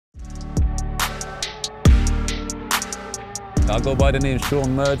I go by the name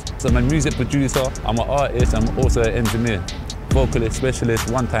SEAN MURDZ. So I'm a music producer, I'm an artist, I'm also an engineer. Vocalist, specialist,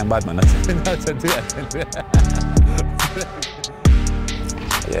 one-time bad man.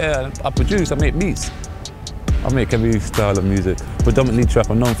 Yeah, I produce, I make beats. I make every style of music. Predominantly trap,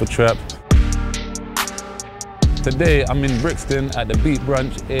 I'm known for trap. Today I'm in Brixton at the Beat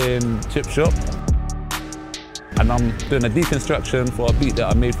Brunch in Chip Shop. And I'm doing a deconstruction for a beat that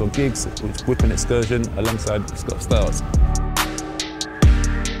I made for gigs, which is Whippin Excursion alongside Scott Styles.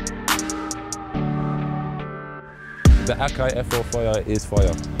 The Akai FIRE is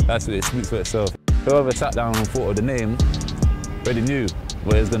fire. That's what it speaks for itself. Whoever sat down and thought of the name already knew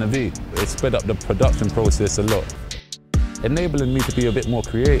what it was going to be. It sped up the production process a lot. Enabling me to be a bit more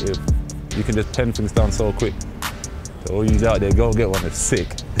creative. You can just pen things down so quick. So all you out there, go get one, it's sick.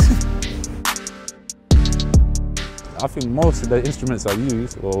 I think most of the instruments I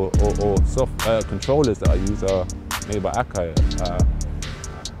use, or soft controllers that I use, are made by Akai.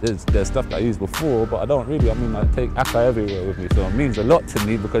 There's stuff that I used before, but I don't really, I take Akai everywhere with me, so it means a lot to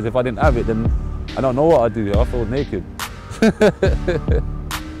me, because if I didn't have it, then I don't know what I'd do. I feel naked.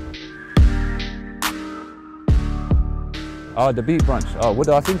 The Beat Brunch. What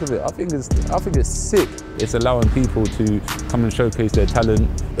do I think of it? I think it's sick. It's allowing people to come and showcase their talent.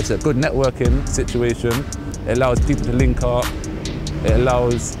 It's a good networking situation. It allows people to link up. It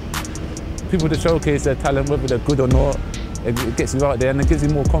allows people to showcase their talent, whether they're good or not. It gets you out there and it gives you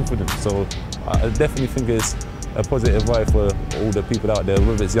more confidence. So I definitely think it's a positive vibe for all the people out there,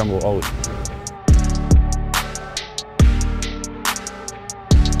 whether it's young or old.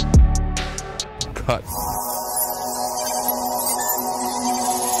 Cut.